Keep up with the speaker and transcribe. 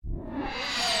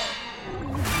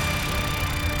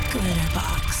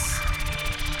Glitterbox.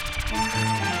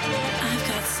 I've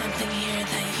got something here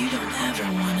that you don't ever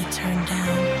want to turn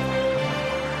down.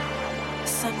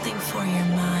 Something for your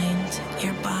mind,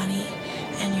 your body,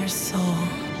 and your soul.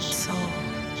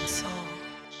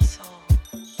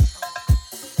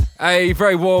 A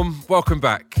very warm welcome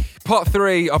back. Part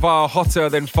 3 of our Hotter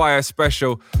Than Fire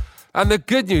special. And the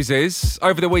good news is,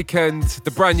 over the weekend,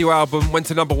 the brand new album went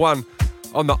to number 1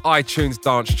 on the iTunes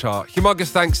dance chart.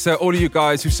 Humongous thanks to all of you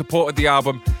guys who supported the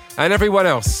album and everyone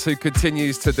else who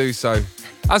continues to do so.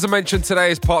 As I mentioned,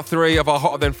 today is part 3 of our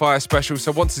Hotter Than Fire special,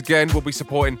 so once again, we'll be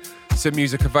supporting some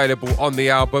music available on the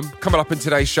album. Coming up in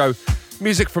today's show,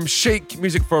 music from Chic,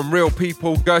 music from Real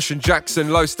People, Gershon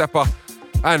Jackson, Low Steppa,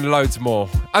 and loads more.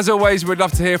 As always, we'd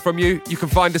love to hear from you. You can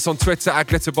find us on Twitter at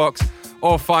Glitterbox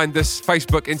or find us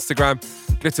Facebook, Instagram,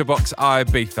 Glitterbox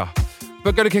Ibiza.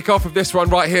 We're going to kick off with this one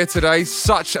right here today.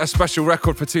 Such a special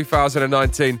record for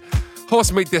 2019.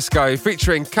 Horse Meat Disco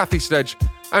featuring Kathy Sledge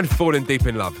and Falling Deep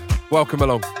in Love. Welcome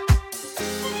along.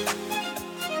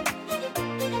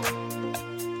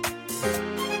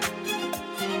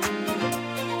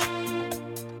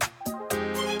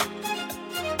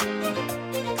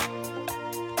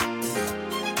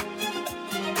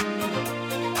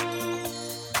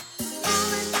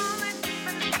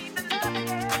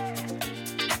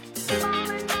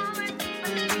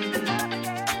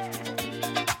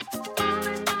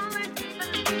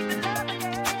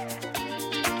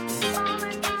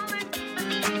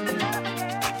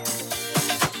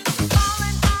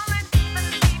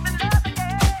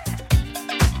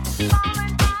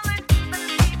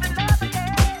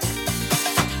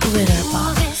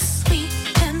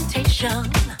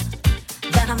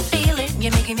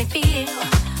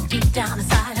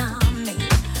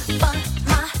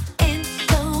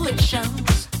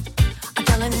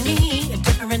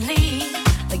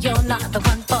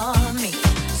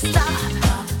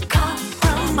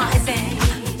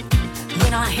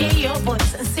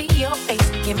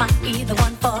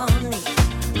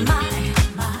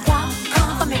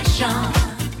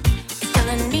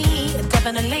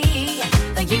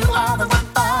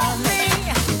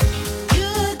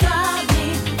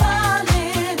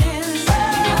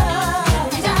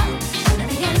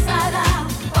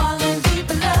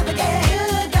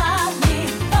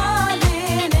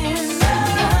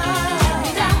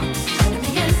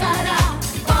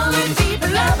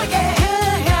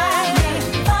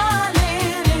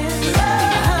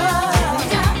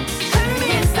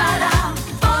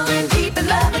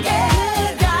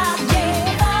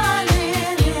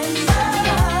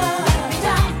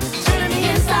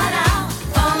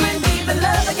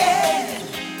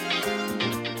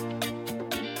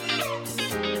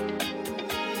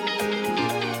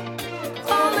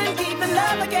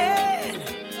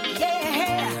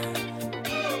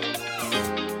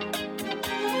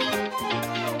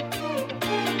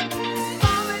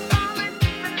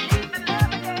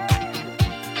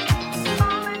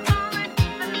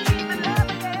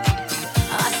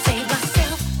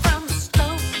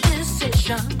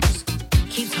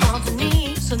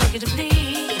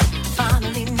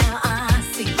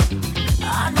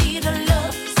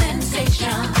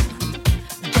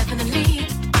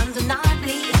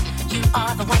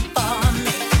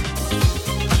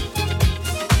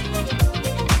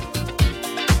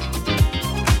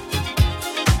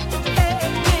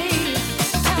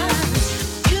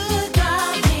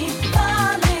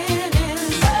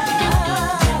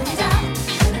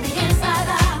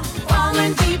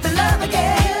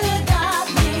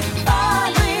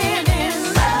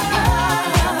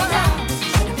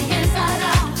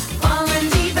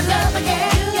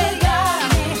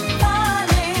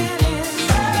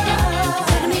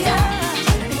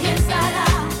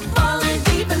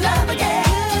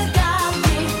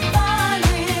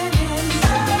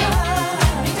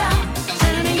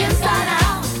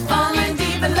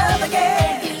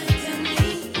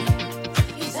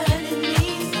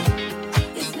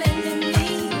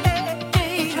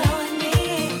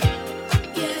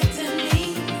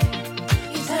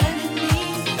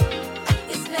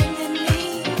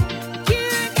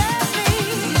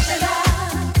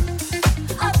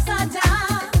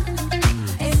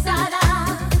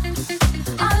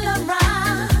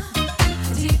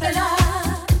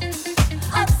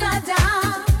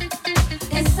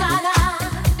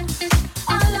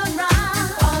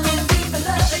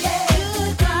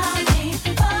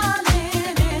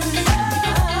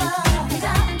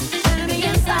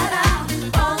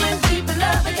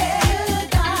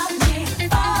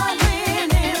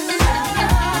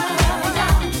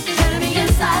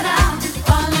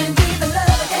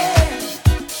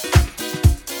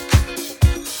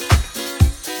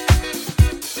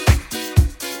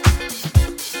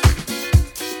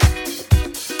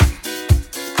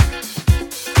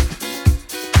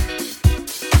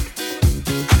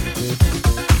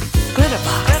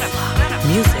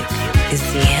 Music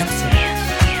is the answer.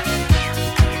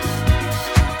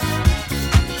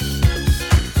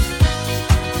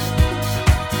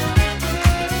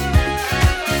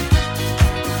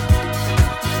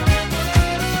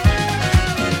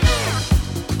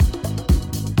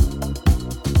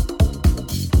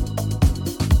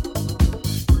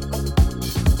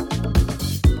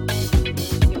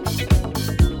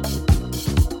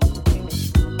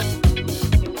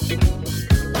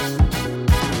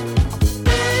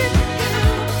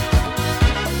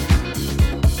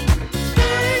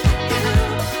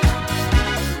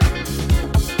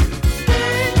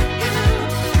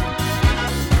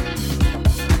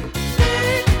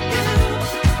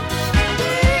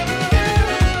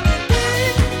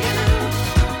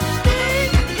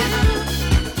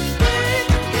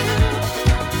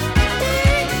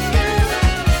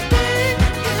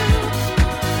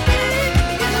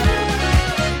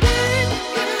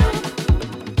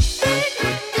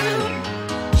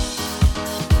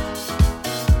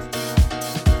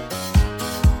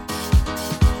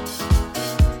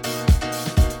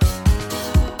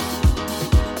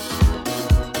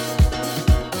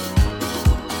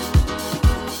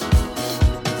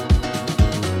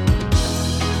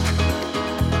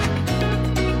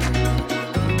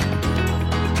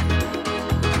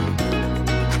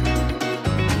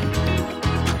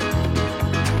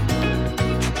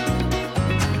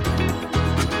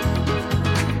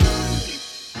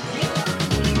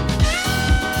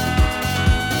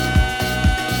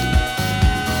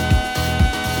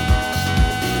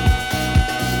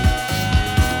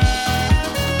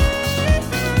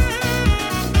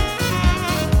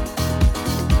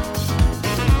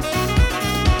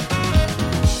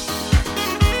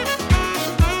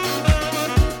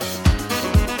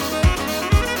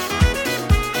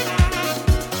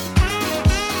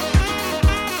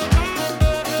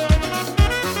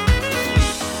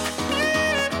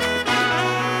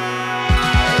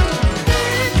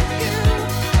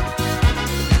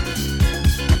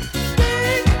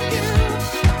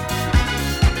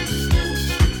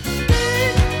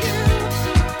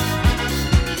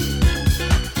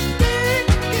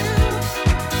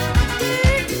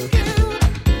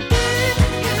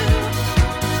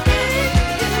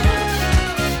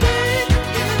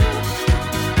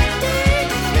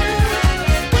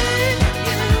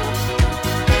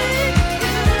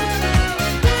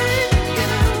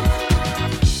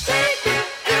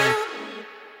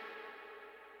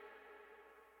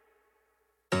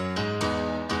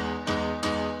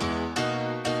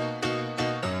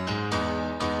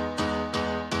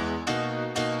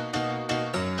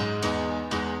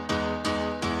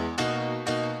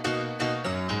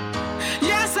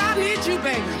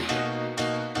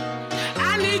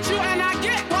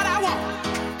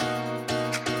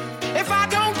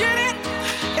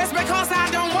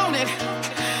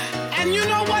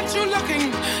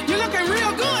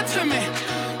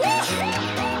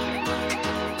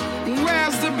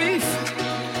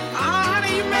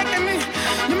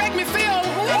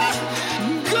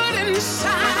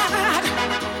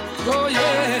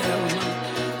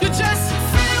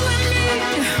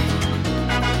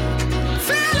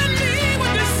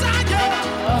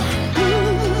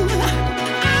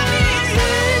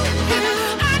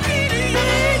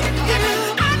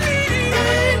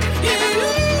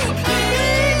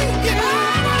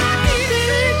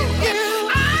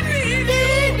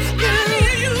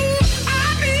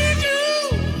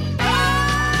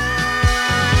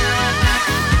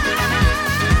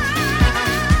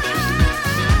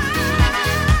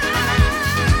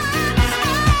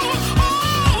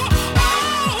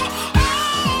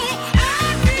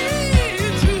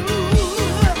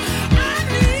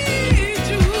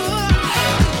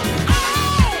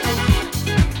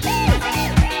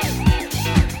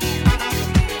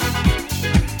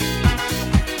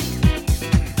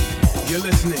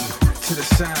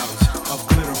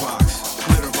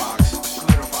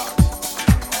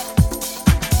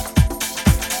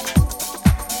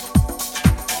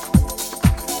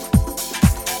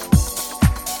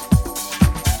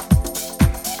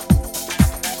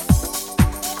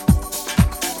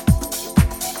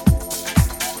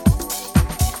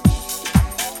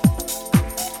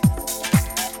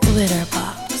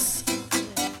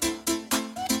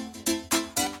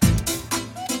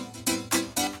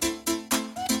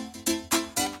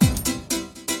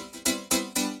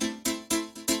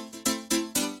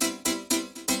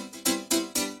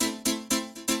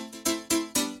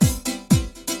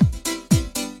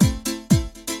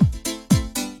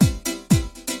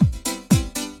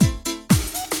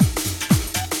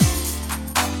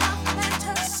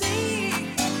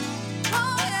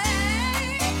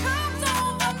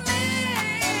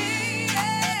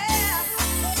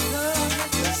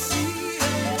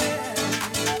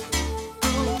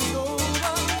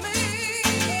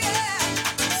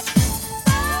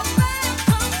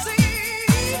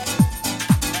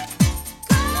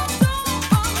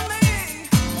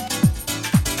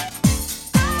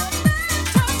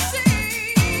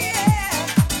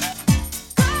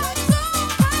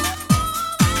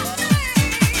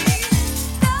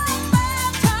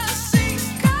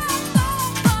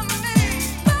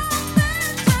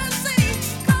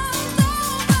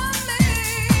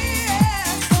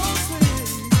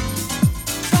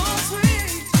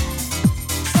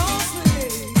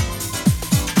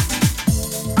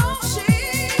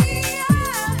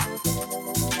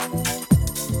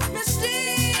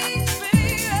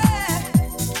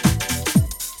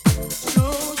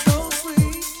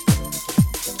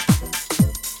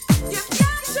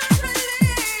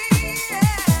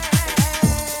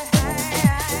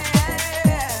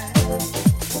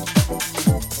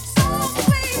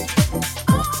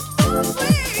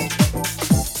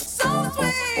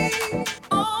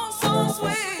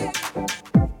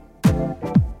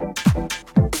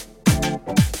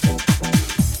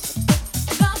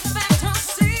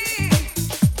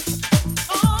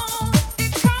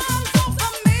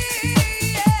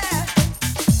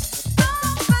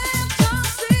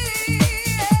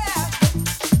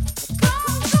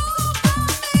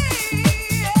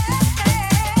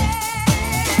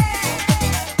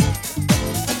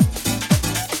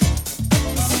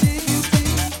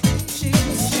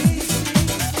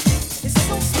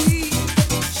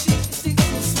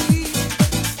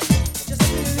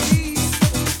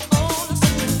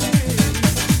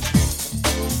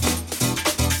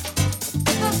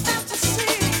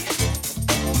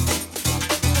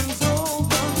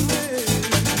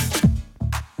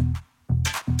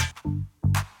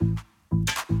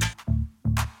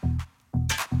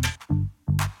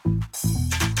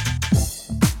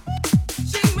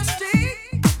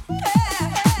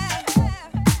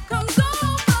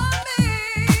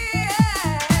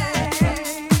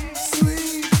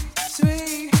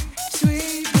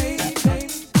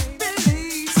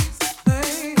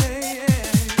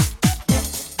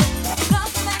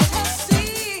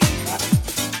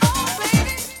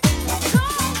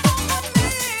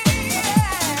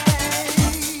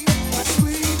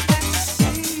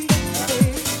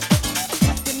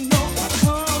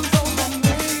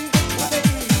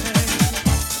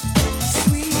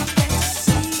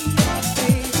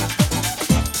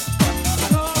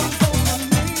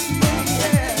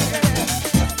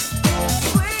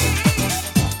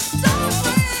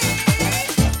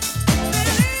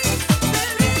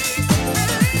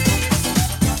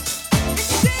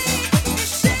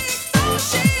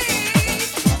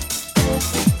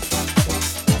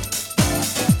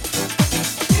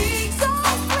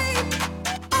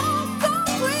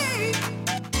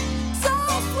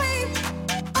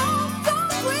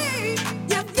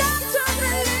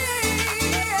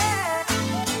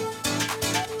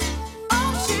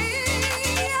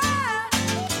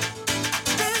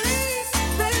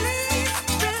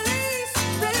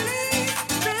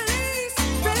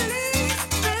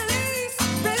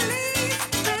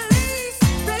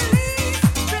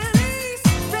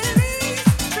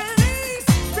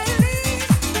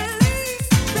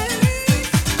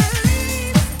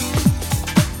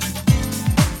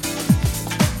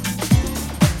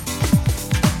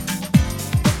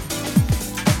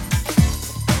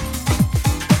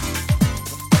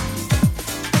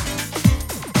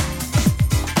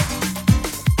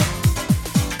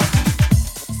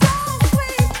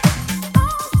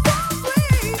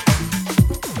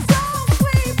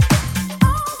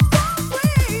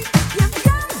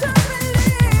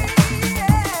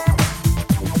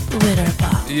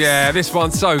 Glitterbox. Yeah, this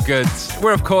one's so good.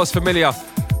 We're of course familiar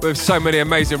with so many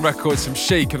amazing records from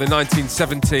Chic in the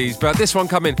 1970s, but this one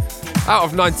coming out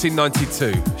of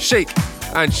 1992. Chic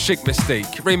and Chic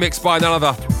Mystique, remixed by none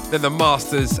other than the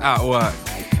Masters at Work.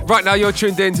 Right now you're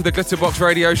tuned in to the Glitterbox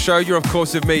Radio Show. You're of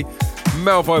course with me,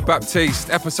 Melvo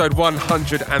Baptiste, episode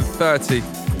 130.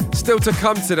 Still to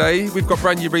come today, we've got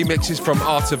brand new remixes from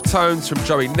Art of Tones, from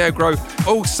Joey Negro.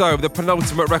 Also, the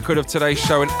penultimate record of today's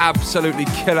show, an absolutely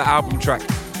killer album track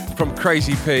from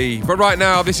Crazy P. But right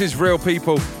now, this is Real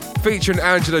People, featuring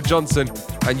Angela Johnson,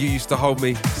 and You Used to Hold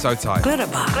Me So Tight.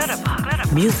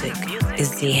 Glitterbox. Music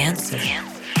is the answer.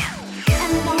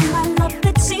 And all my love,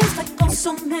 it seems like oh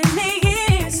so many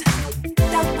years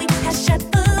that we have shed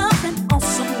the love and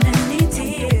also many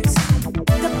tears.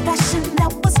 The passion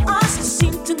that was ours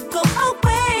seemed to go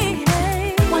away.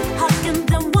 One hug and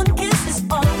then one kiss is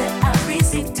all that I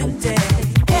receive today.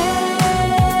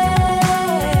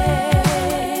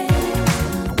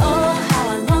 Oh, how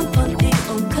I long for the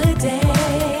old good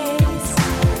days.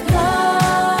 Love,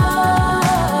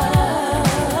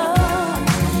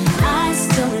 I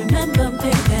still remember,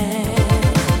 baby.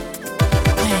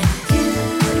 You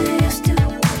used to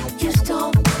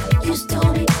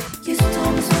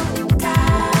hold me so tight.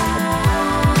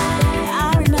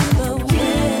 I remember when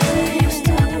you used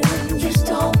to hold me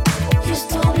so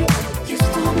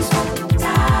tight.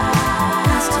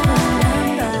 I still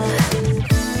remember.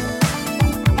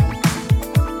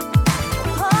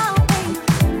 Oh, baby.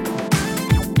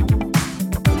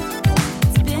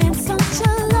 It's been such a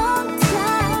long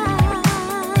time.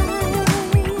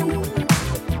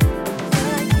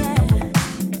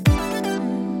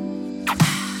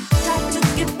 Try to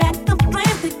get back the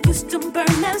flame that used to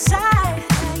burn inside.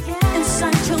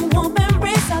 Inside your warm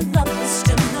embrace, our love is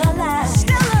still alive.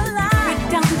 Break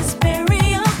down this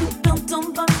barrier we built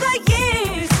over the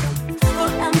years.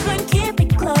 Forever keep me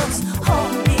close,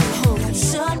 hold me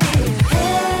so near.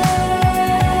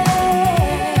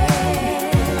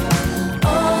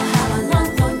 Oh, how I long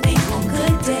for the old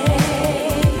good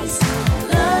days.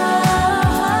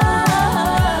 Love,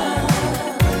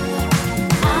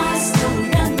 I still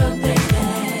remember, baby.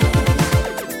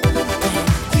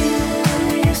 You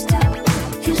used to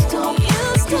hold me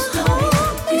so tight.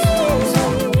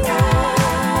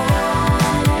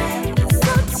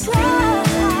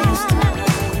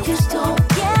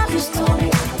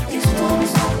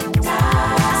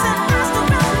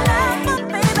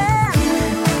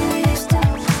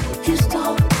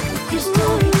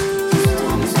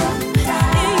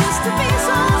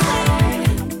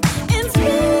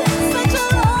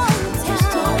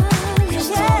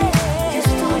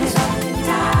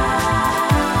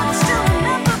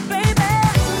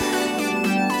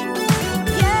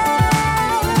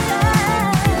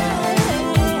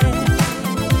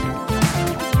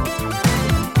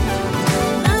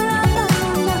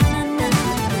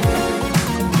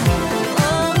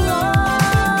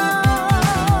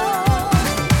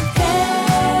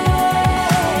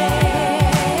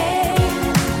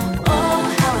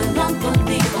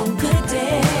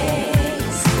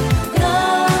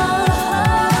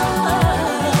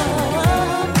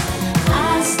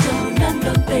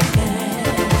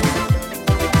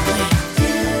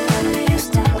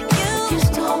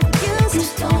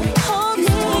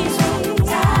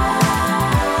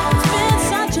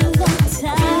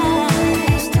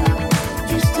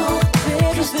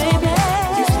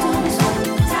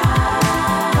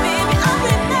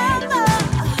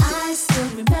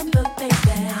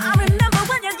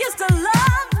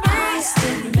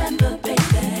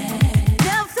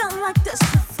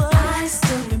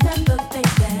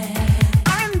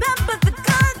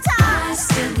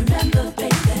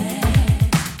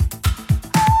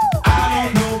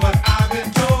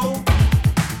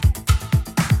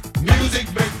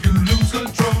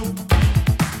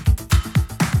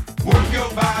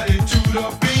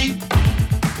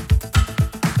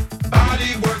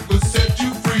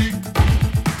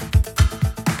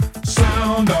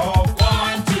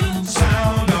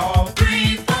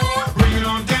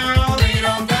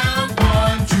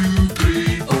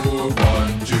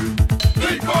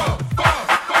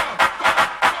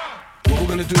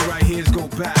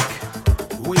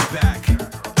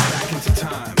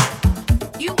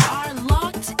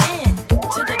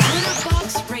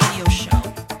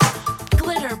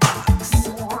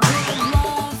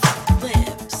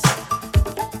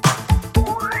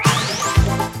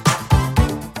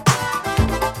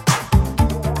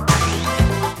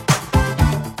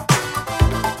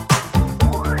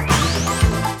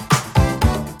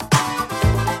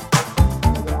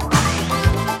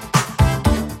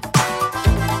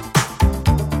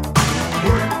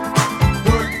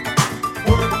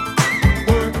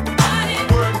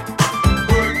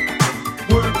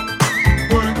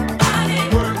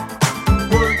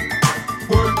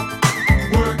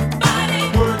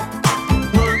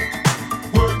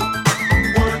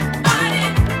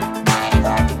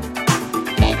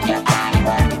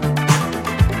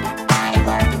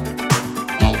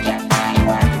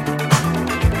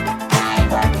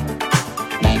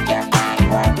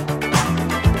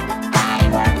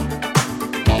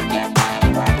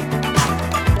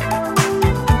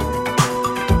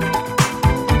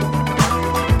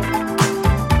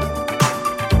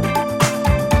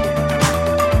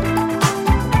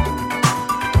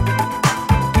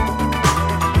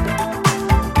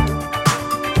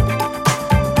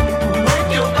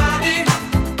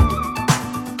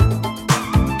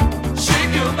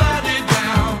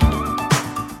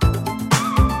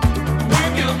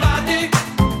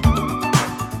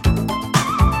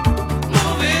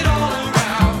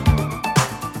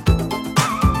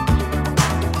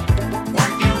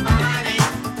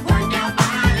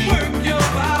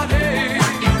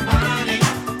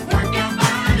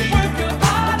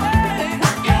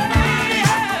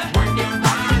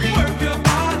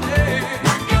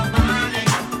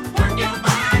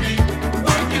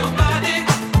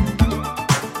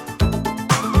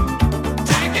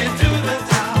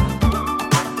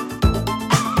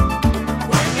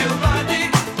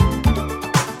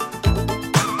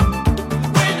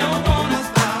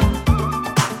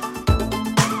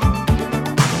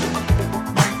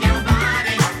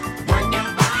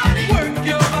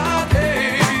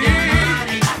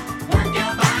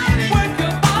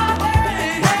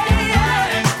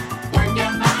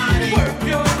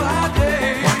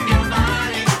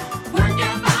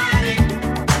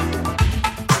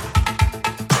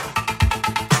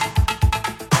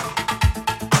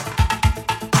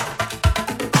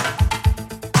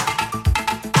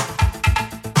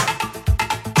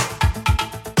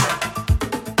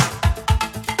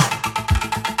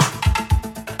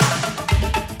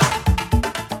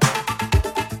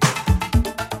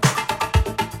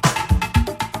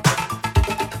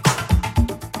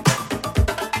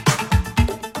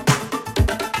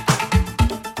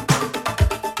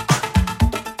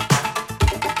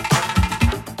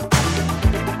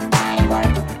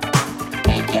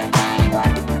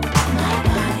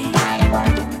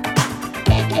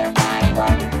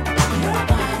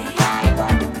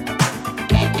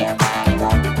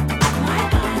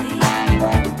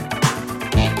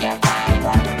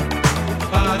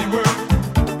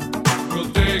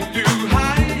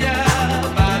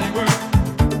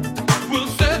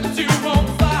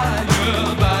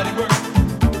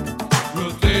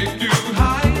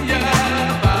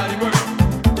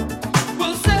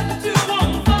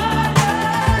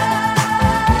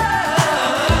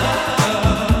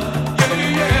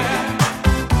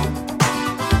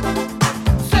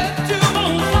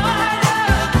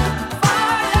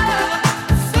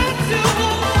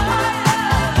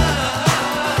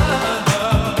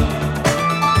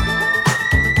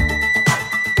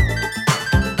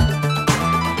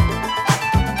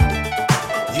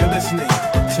 You're listening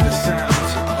to the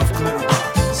sounds of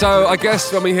Glitterbox. So I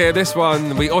guess when we hear this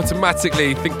one, we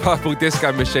automatically think Purple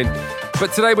Disco Machine.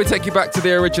 But today we take you back to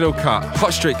the original cut,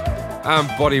 Hot Streak and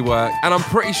Bodywork. And I'm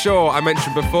pretty sure I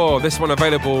mentioned before, this one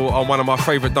available on one of my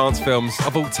favourite dance films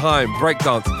of all time,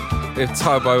 Breakdance, with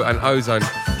Turbo and Ozone.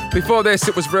 Before this,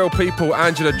 it was Real People,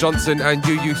 Angela Johnson, and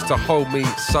You Used to Hold Me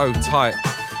So Tight.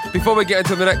 Before we get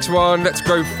into the next one, let's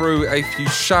go through a few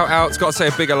shout-outs. Got to say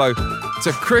a big hello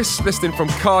to Chris, listening from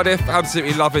Cardiff,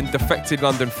 absolutely loving Defected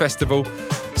London Festival.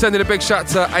 Sending a big shout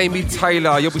to Amy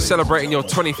Taylor. You'll be celebrating your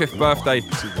 25th birthday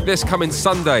this coming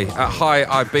Sunday at High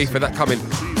Ibiza. That coming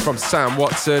from Sam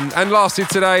Watson. And lastly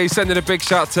today, sending a big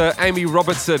shout to Amy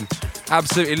Robertson.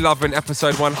 Absolutely loving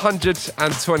episode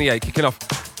 128, kicking off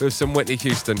with some Whitney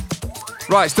Houston.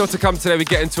 Right, still to come today, we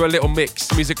get into a little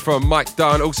mix. Music from Mike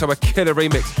Dunn, also a killer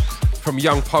remix from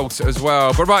Young Pulse as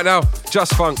well. But right now,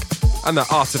 Just Funk and the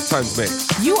Art of Tones mix.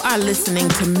 You are listening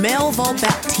to Melvo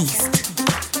Baptiste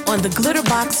on the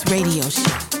Glitterbox Radio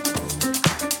Show.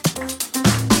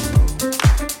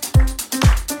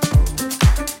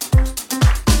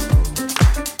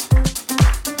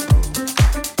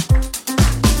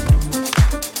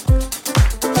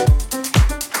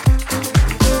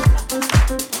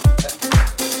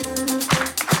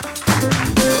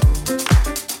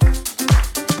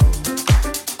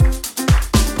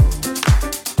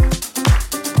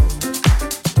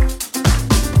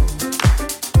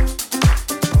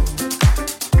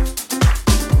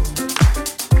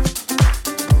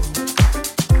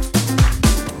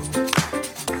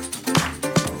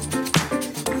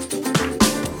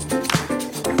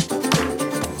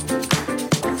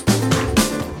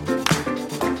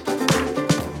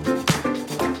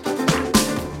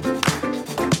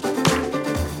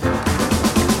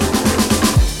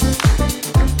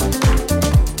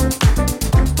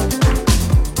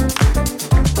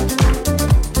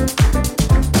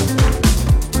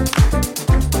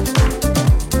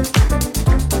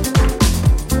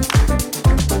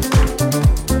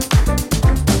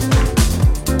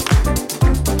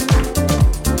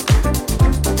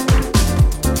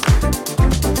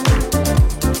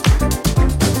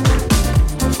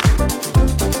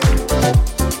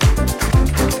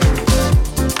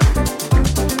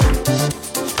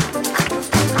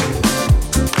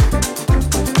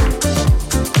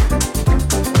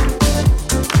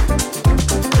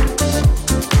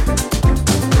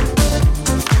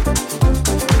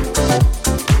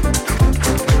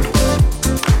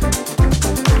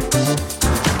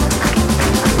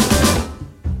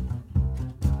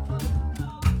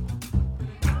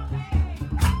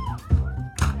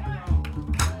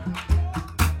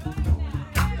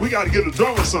 Gotta get a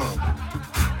drummer some.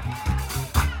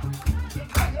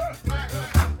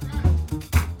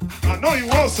 I know you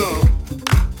want some.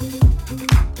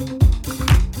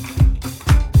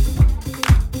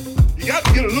 You got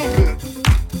to get a little bit.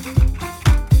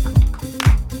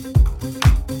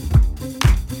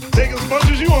 Take as much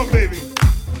as you want, baby.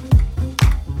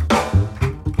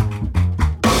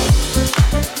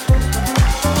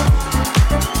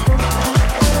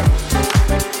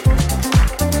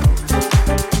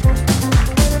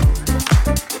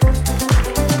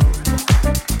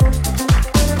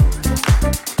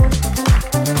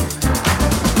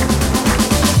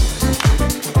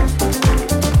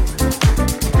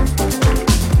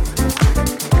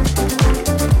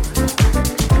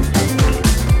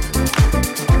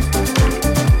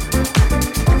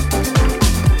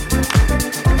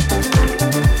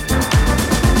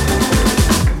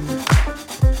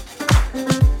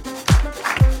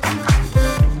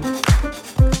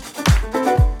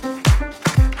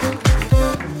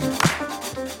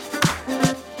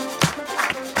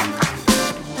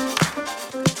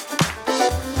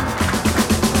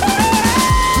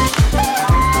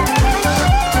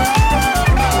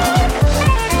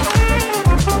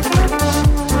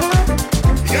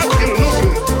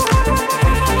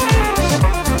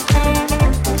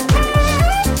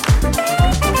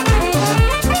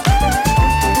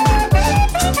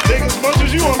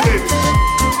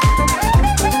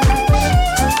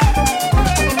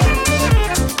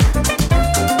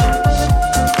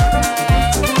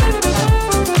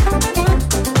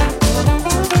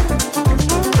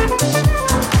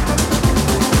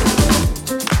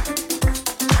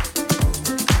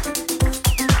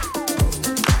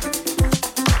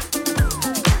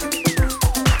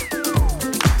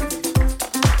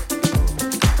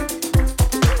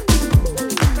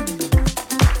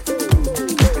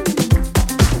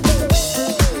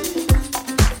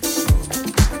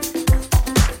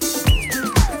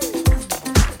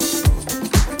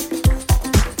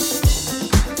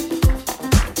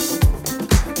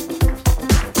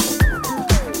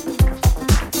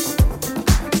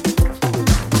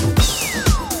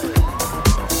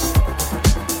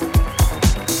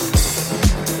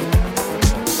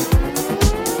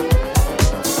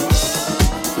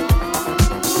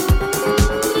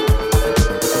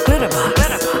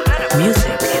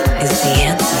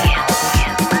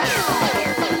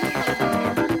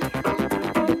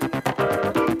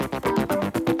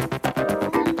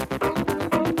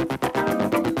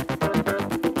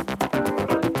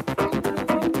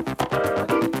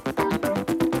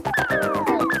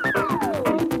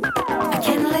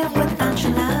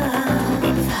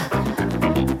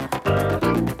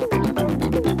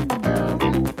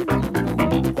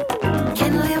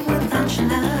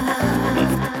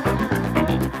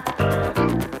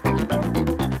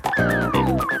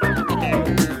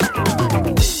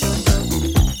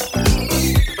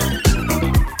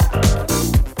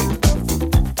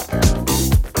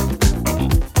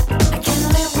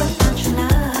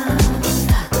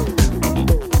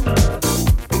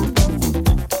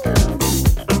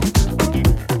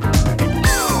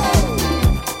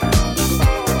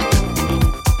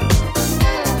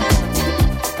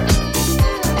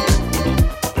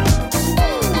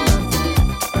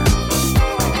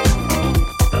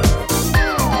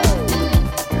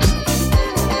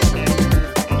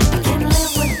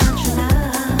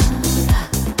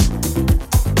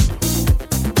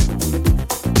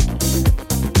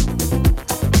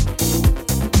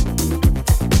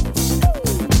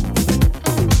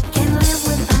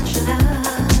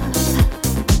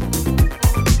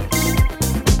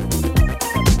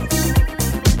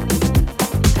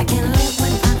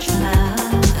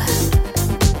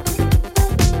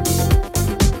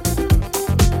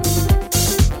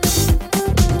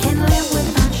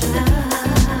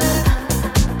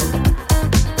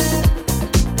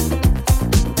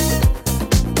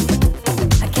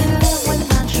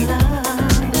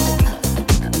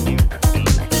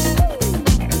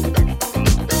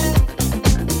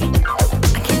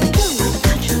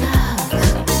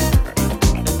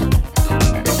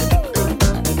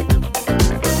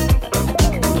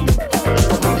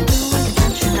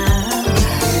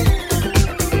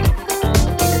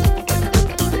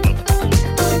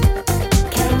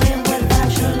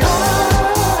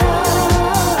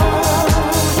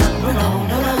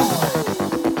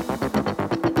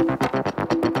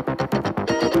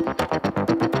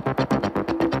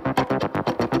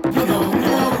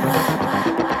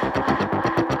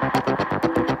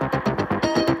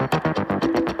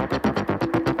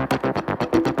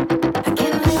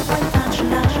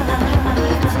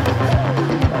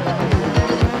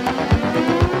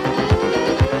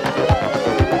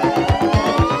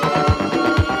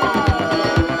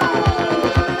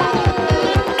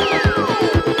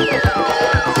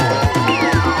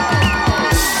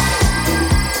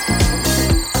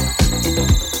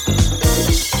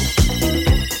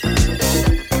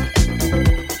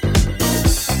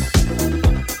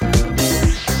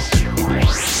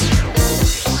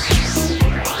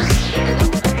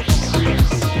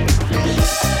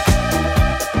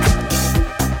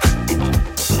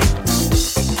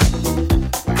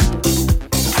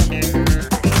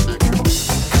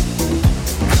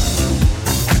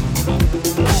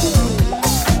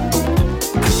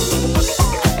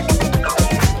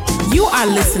 are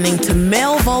listening to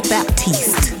Melvo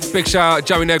Baptiste. Big shout out,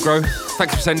 Joey Negro.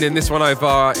 Thanks for sending this one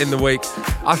over in the week.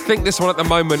 I think this one at the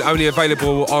moment only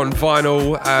available on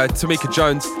vinyl. Tamika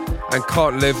Jones and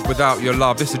Can't Live Without Your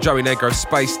Love. This is Joey Negro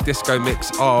Space Disco mix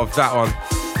of that one.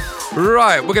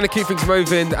 Right, we're going to keep things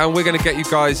moving and we're going to get you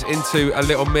guys into a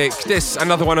little mix. This,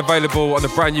 another one available on the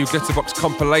brand new Glitterbox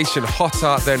compilation,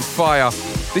 Hotter Than Fire.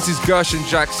 This is Gershon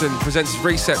Jackson, presents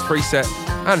Reset, Preset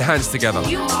and Hands Together.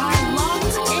 You are locked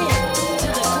in to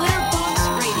the Glitterbox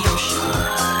Radio Show.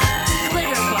 Glitterbox,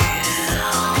 where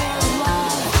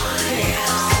love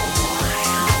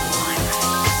lives.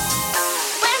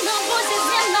 When the voices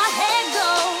in my head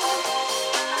go,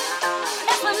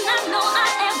 that's when I know I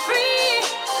am free.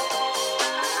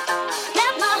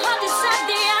 Let my heart decide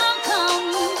the outcome.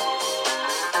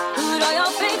 Put all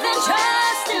your faith and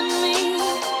trust in me.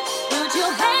 Put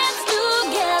your hands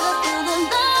together, feel the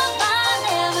love I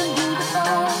never knew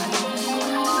before.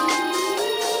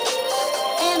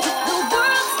 And if the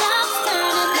world stops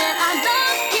turning, then our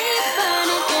love keep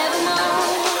burning evermore.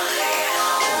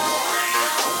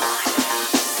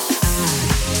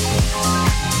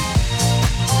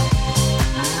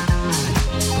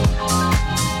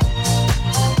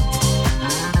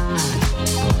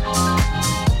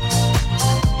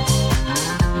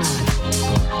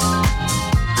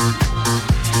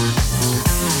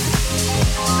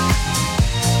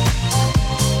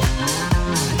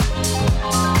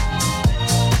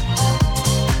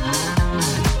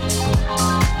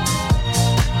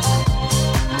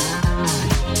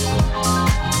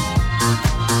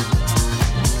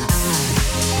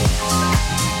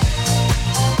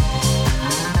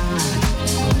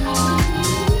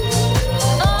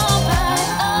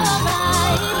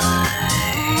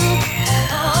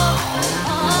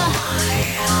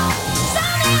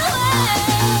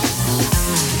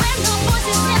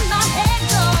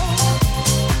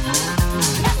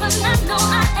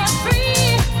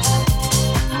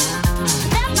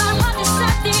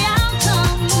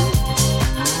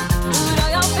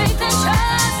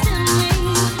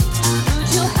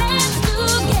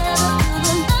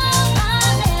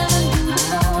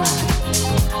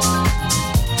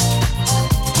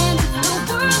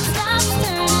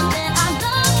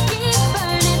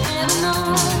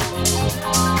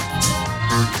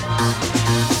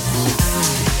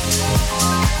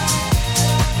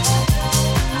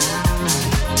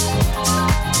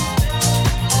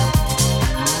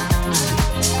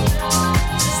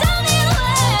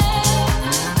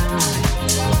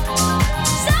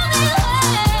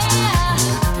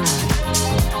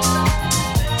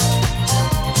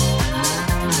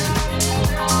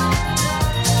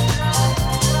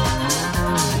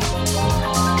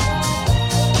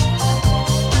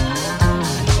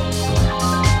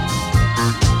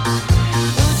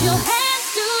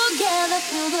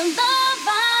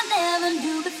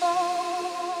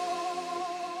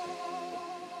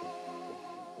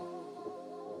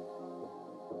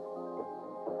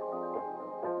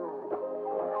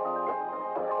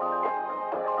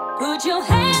 Put your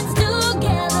hands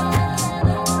together.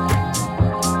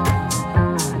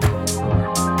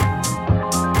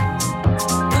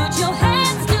 Put your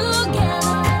hands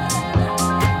together.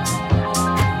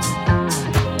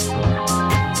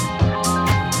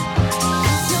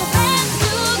 Put your hands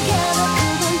together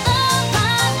for the love I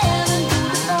never knew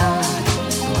before.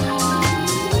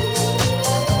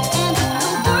 And if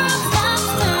the world stops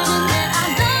turning, then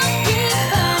our love keep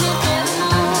burning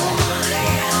evermore.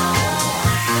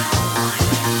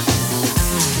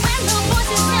 When the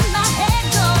voices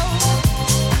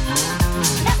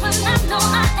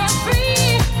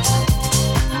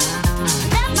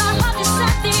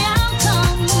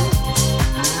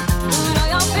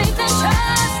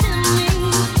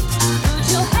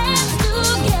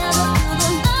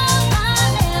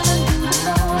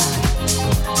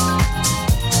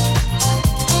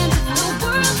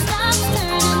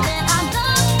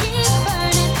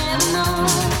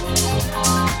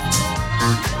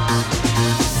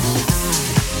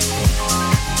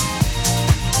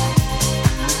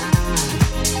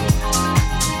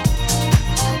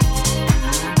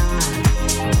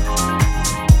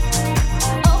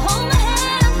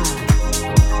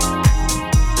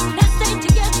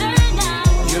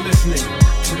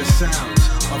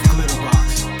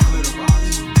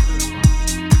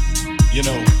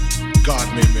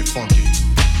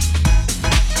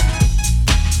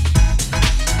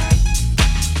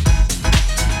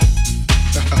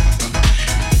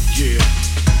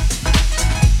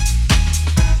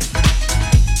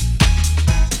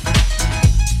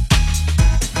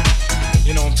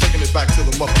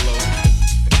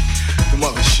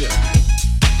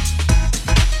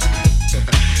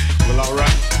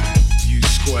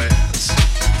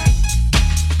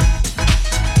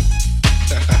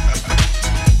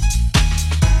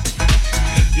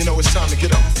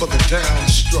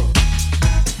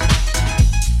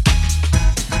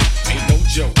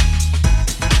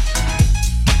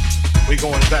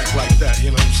going back like that,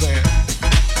 you know what I'm saying?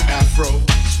 Afros,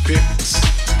 picks,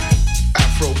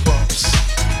 Afro puffs,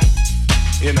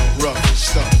 you know, rough and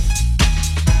stuff.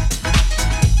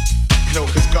 You know,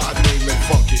 cause God made me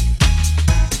funky.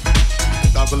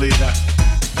 I believe that.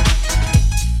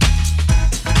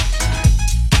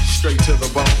 Straight to the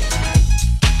bone.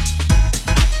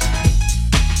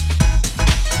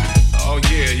 Oh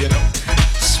yeah, you know,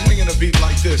 swinging a beat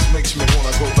like this makes me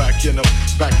wanna go back, you know,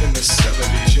 back in the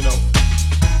 70s, you know.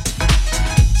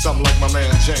 Something like my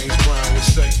man James Brown would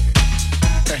say.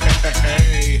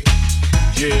 Hey,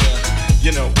 yeah,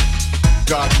 you know,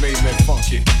 God made me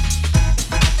funky.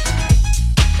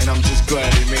 And I'm just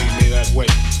glad he made me that way.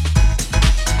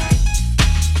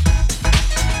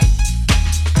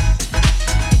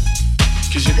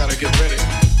 Cause you gotta get ready.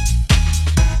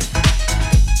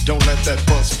 Don't let that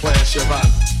bus splash you by.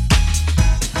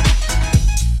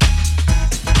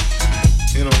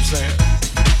 You know what I'm saying?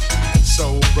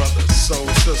 Soul brothers, soul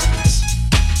sisters.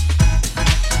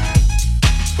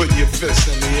 Put your fists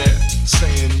in the air,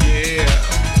 saying yeah.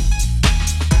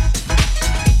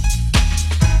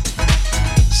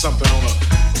 Something on a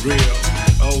real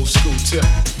old school tip.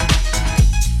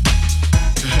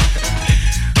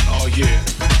 Oh yeah.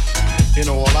 You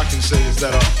know, all I can say is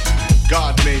that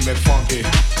God made me funky.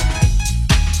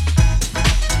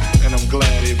 And I'm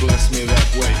glad he blessed me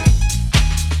that way.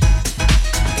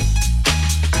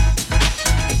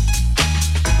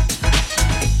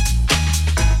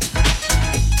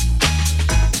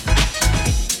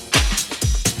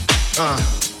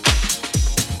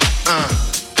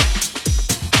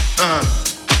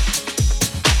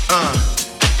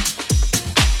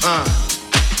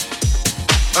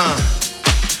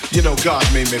 You know,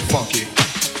 God made me funky.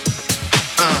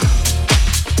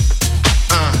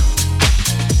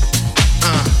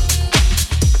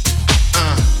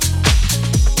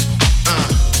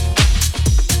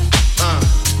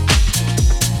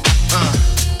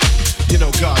 You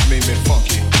know, God made me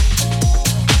funky.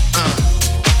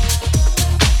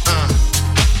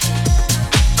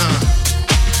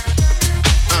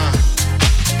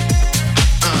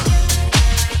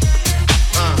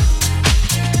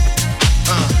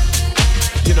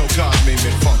 You know, God made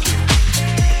me funky.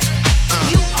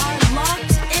 You are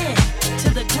locked in to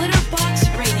the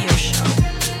Glitterbox Radio Show.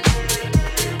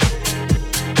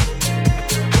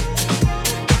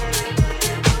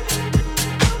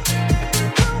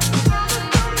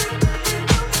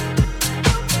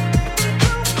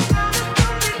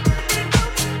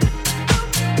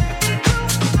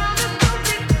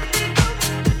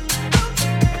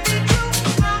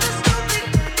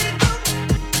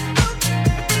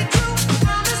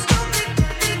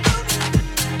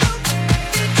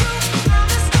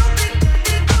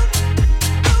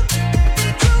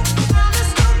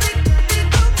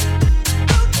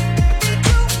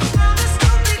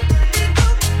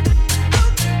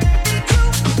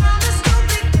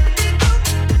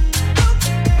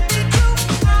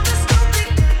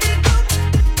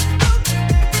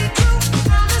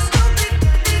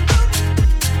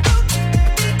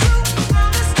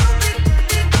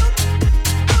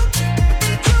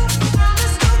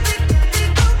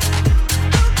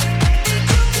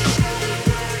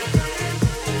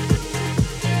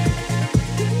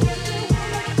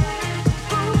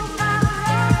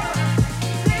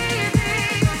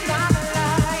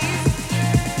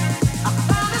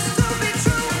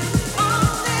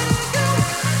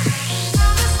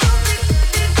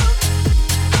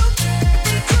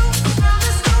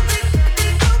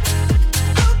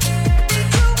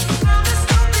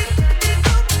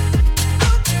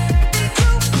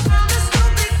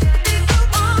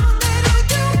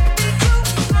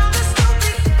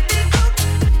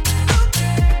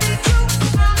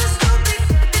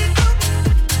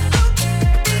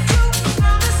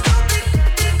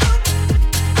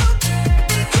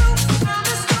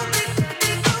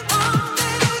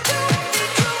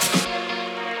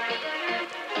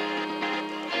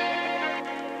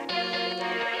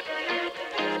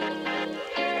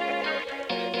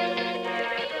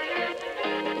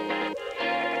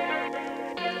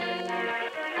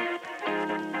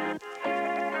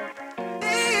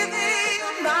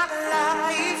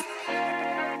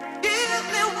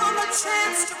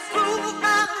 Chance to prove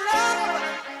my love,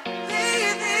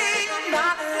 living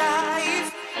my life.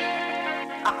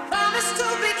 I promise to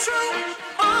be true,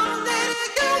 only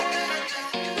to you,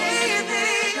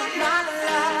 living my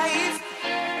life.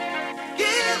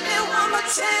 Give me one more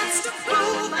chance to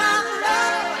prove my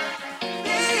love,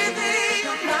 living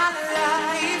my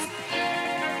life.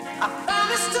 I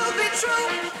promise to be true,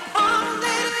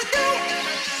 only to you,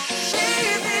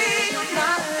 living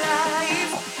my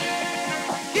life.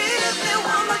 Give me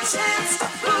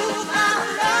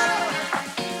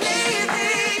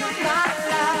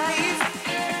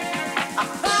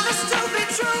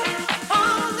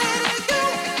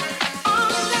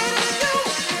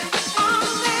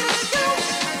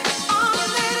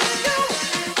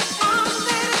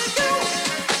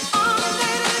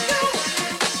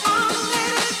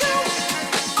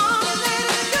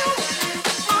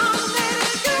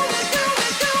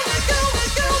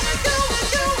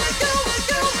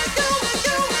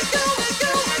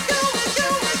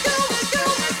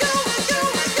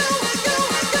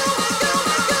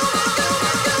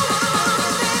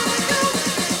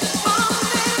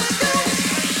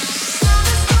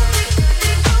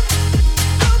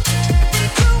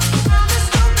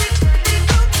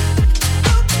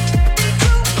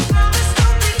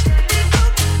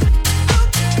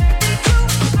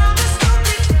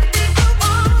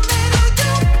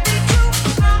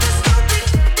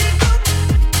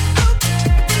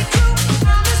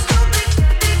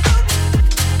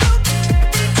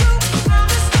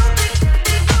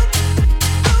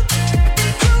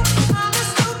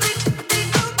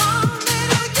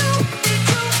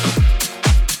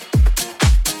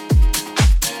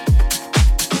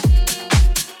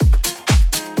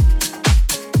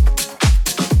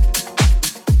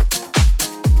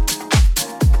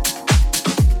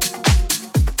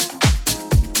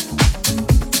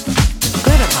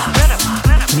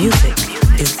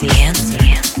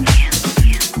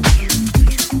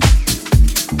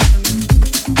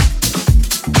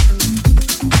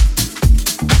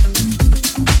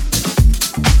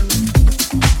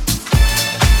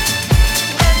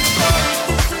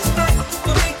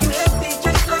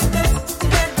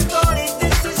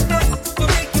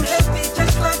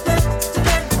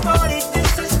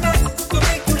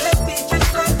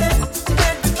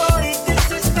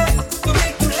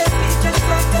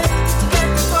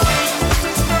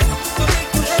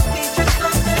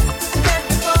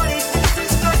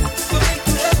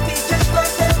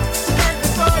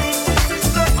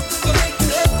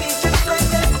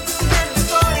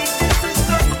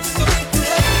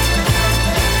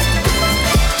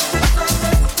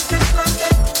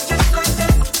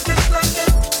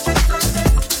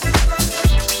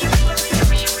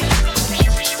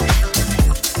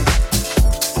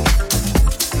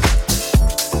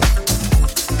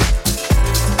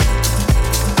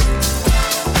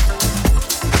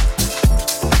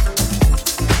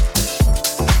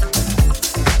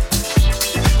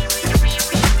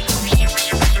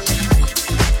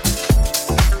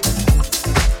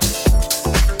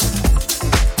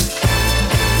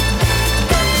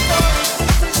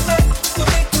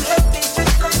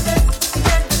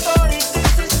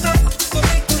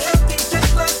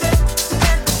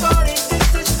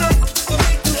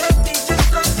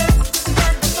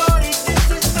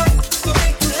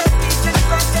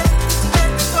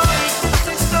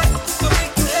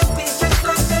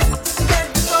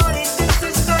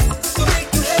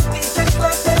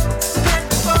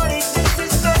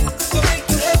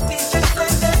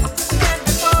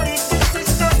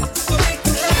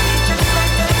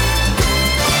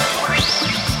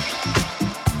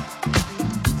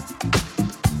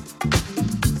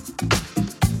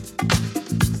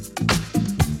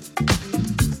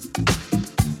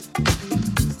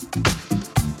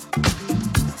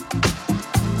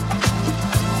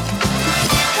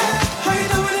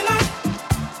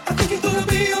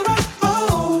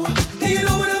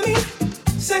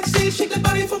Sexy, shake that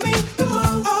body for me. Come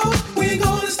on, oh, we ain't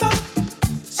gonna stop.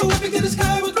 So if we get the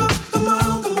sky, we'll drop. Come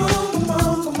on, come on, come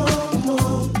on, come on, come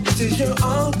on. This is your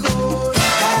encore.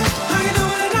 Hey, how you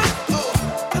doing tonight? Oh,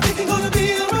 I think you're gonna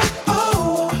be alright.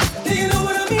 Oh, do you know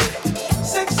what I mean?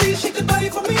 Sexy, shake that body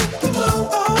for me. Come on,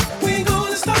 oh, we ain't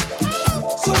gonna stop.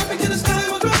 So if we get the sky,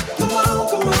 we'll drop. Come on,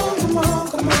 come on, come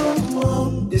on, come on, come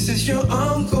on. This is your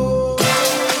encore.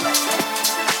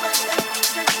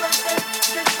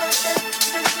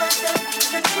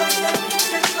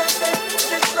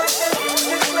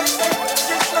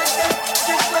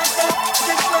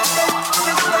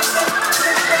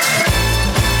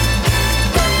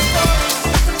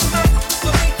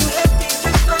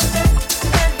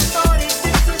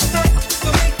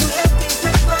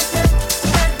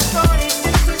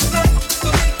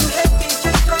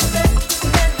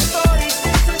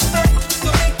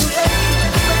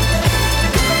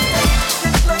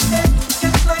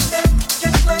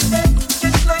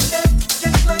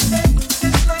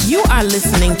 Are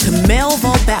listening to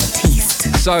Melville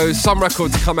Baptiste. So some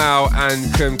records come out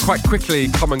and can quite quickly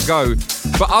come and go,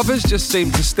 but others just seem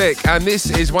to stick, and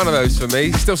this is one of those for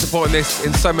me. Still supporting this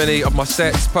in so many of my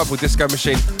sets. Purple Disco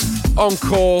Machine,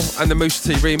 Encore, and the Mousse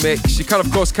T remix. You can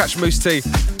of course catch Mousse T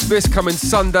this coming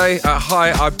Sunday at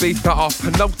High Ibiza, our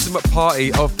penultimate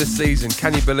party of the season.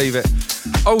 Can you believe it?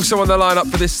 Also on the lineup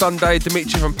for this Sunday,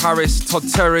 Dimitri from Paris, Todd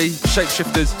Terry,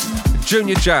 Shapeshifters,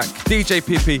 Junior Jack, DJ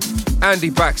PP, Andy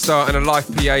Baxter, and a live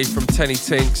PA from Tenny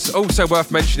Tinks. Also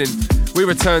worth mentioning, we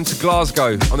return to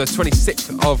Glasgow on the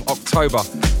 26th of October.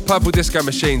 Purple Disco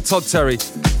Machine, Todd Terry,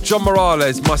 John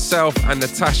Morales, myself, and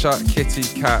Natasha Kitty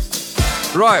Cat.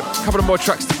 Right, a couple of more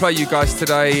tracks to play you guys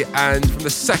today, and from the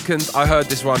second I heard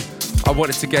this one, I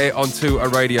wanted to get it onto a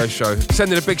radio show.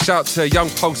 Sending a big shout to Young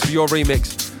Pulse for your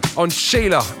remix on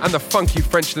Sheila and the Funky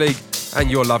French League, and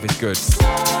Your Love Is Good.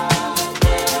 Woo!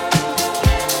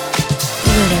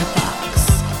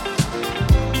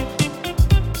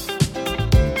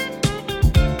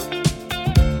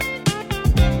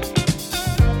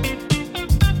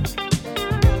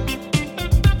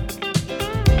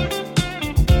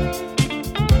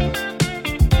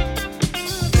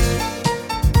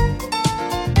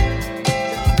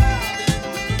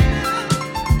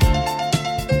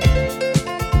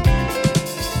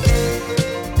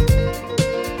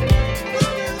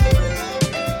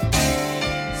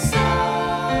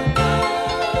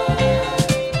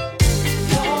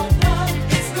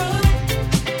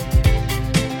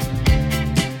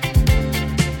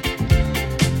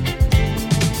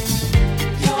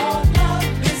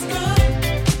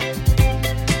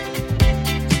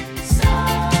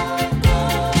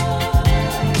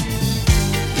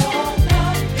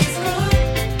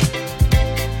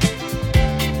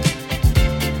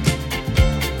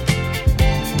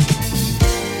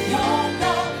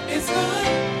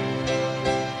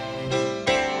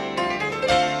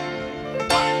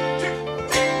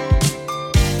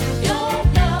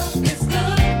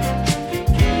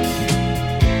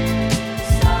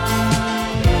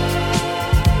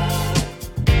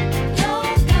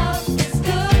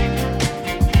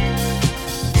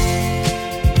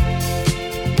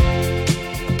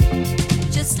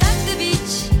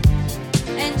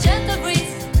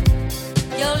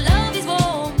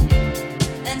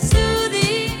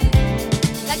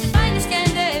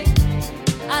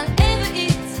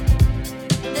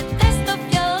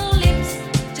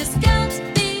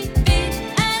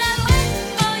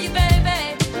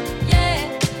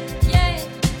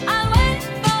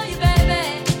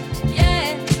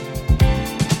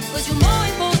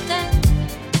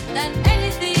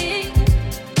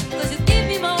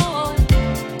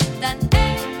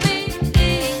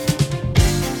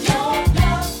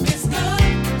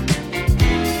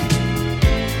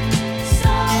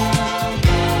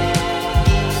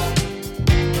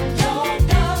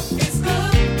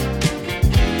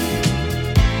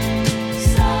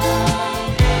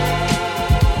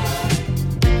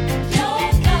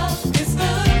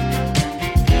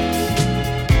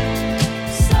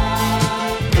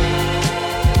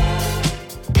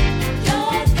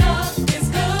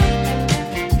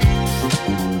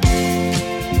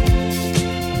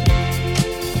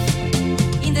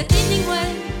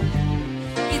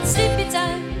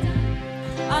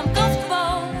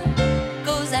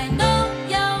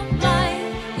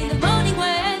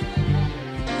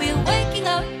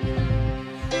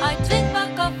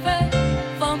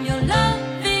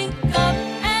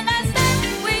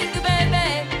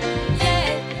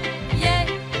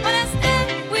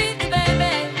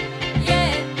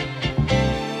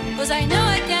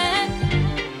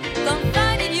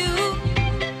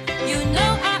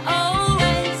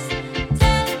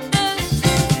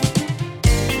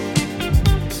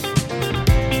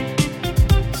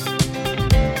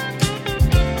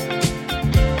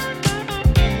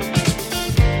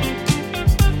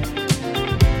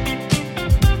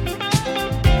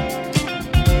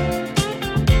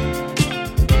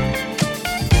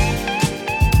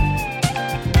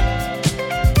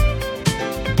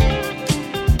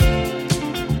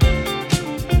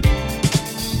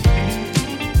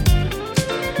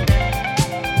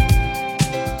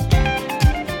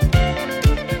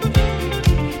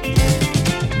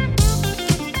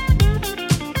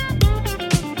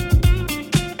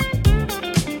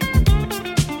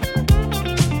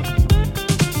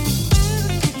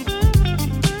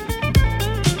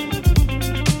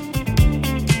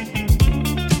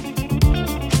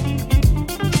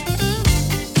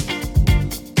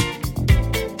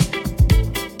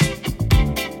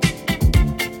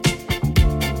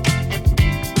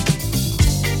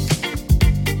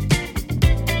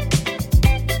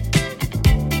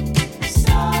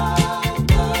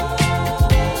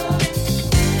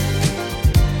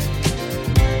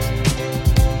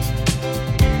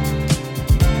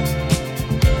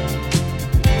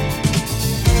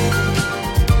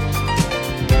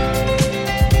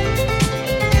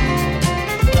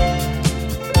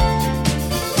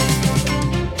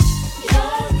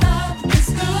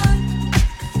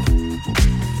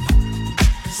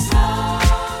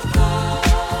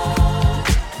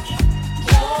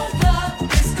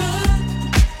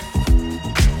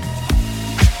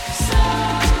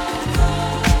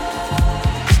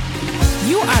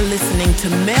 to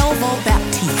Melville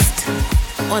Baptiste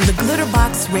on the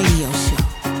Glitterbox Radio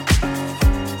Show.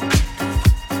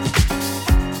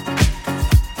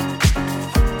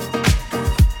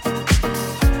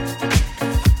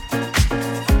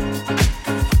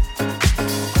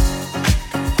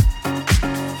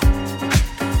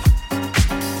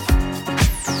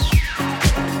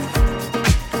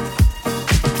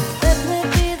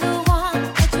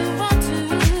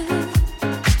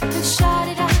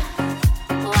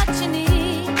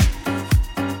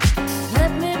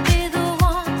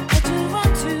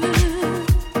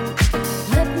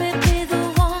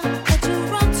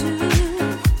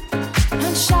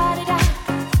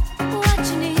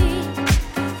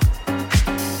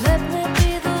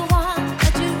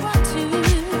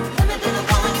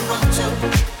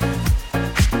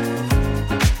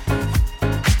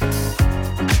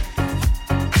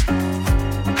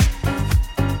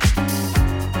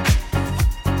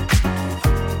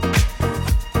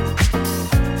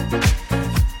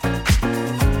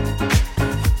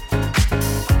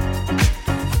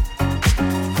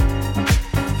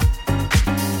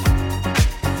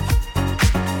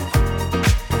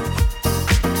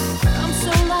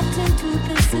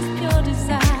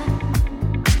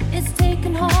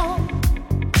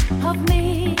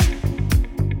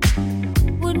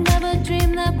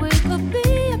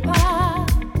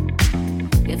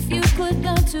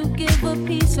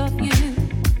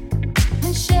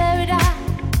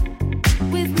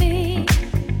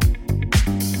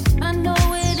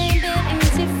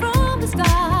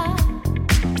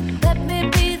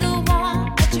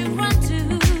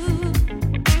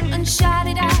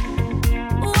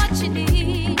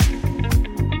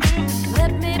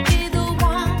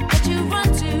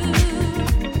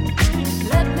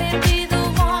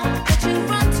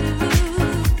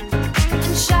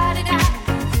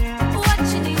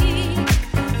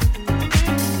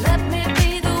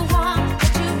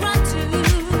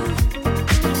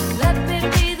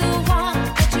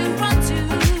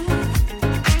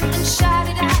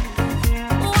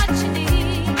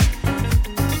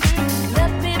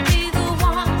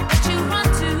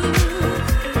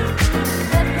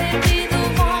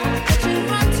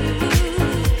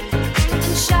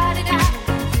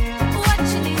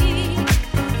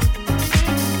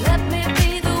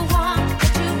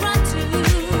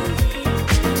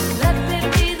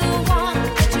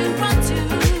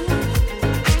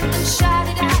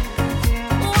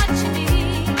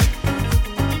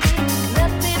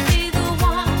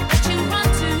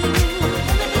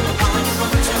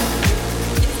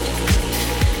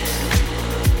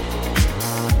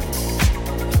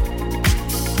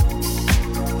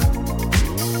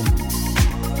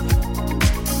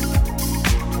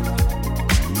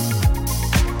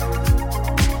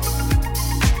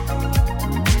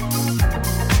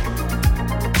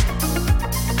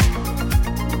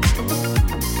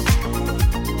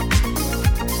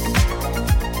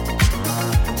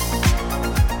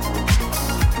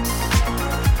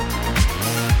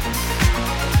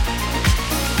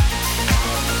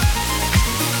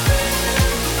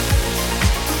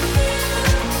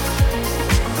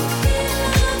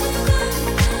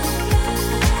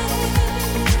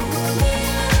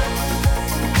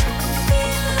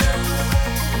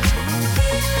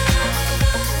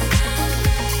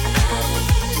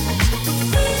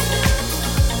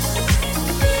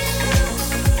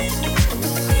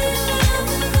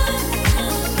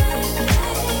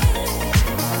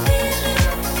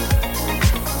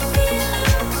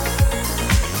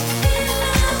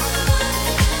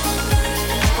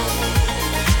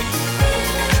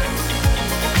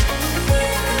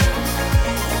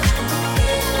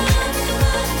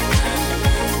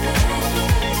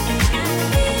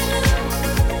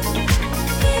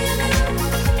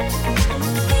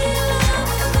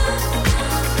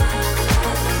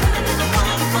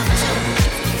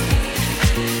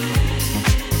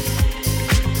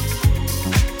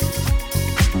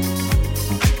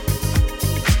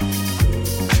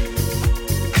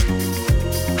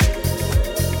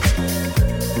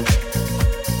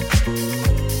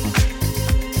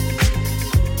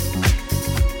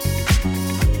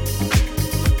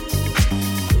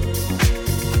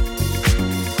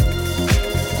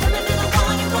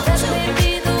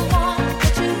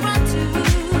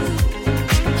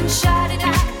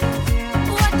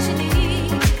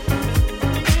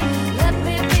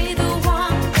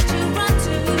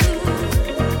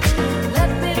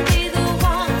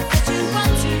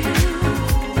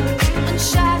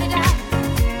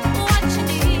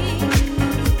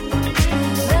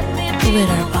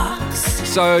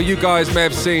 So you guys may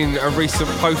have seen a recent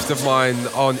post of mine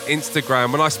on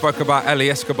Instagram when I spoke about Ellie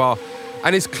Escobar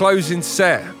and his closing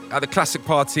set at the Classic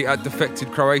Party at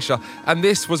Defected Croatia. And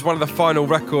this was one of the final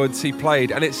records he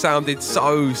played, and it sounded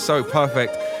so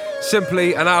perfect.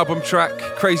 Simply an album track,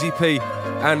 Crazy P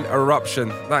and Eruption.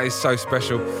 That is so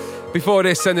special. Before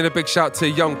this, sending a big shout to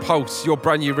Young Pulse, your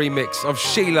brand new remix of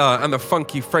Sheila and the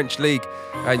Funky French League,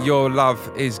 and Your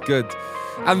Love Is Good.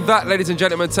 And that, ladies and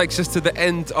gentlemen, takes us to the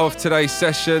end of today's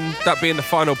session, that being the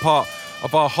final part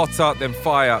of our Hotter Than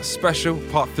Fire special,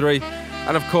 part 3.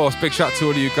 And of course, big shout out to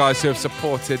all of you guys who have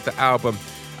supported the album.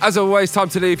 As always, time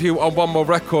to leave you on one more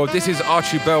record. This is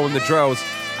Archie Bell and the Drells,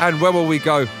 and Where Will We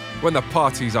Go When the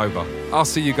Party's Over? I'll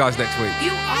see you guys next week.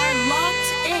 You are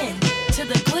locked in to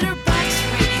the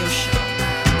Glitterbox Radio Show.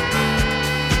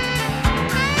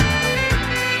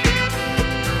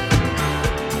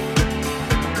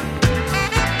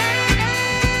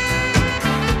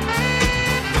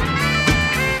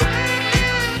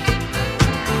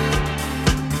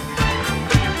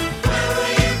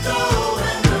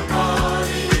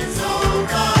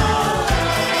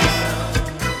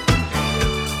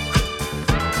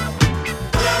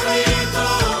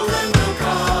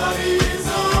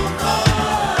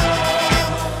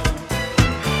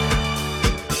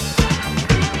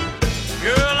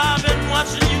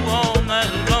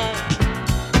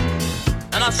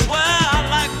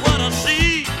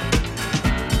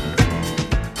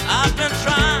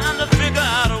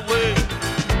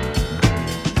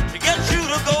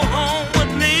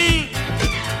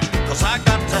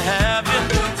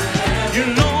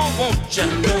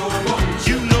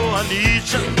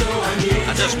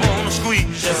 I just wanna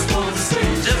squeeze.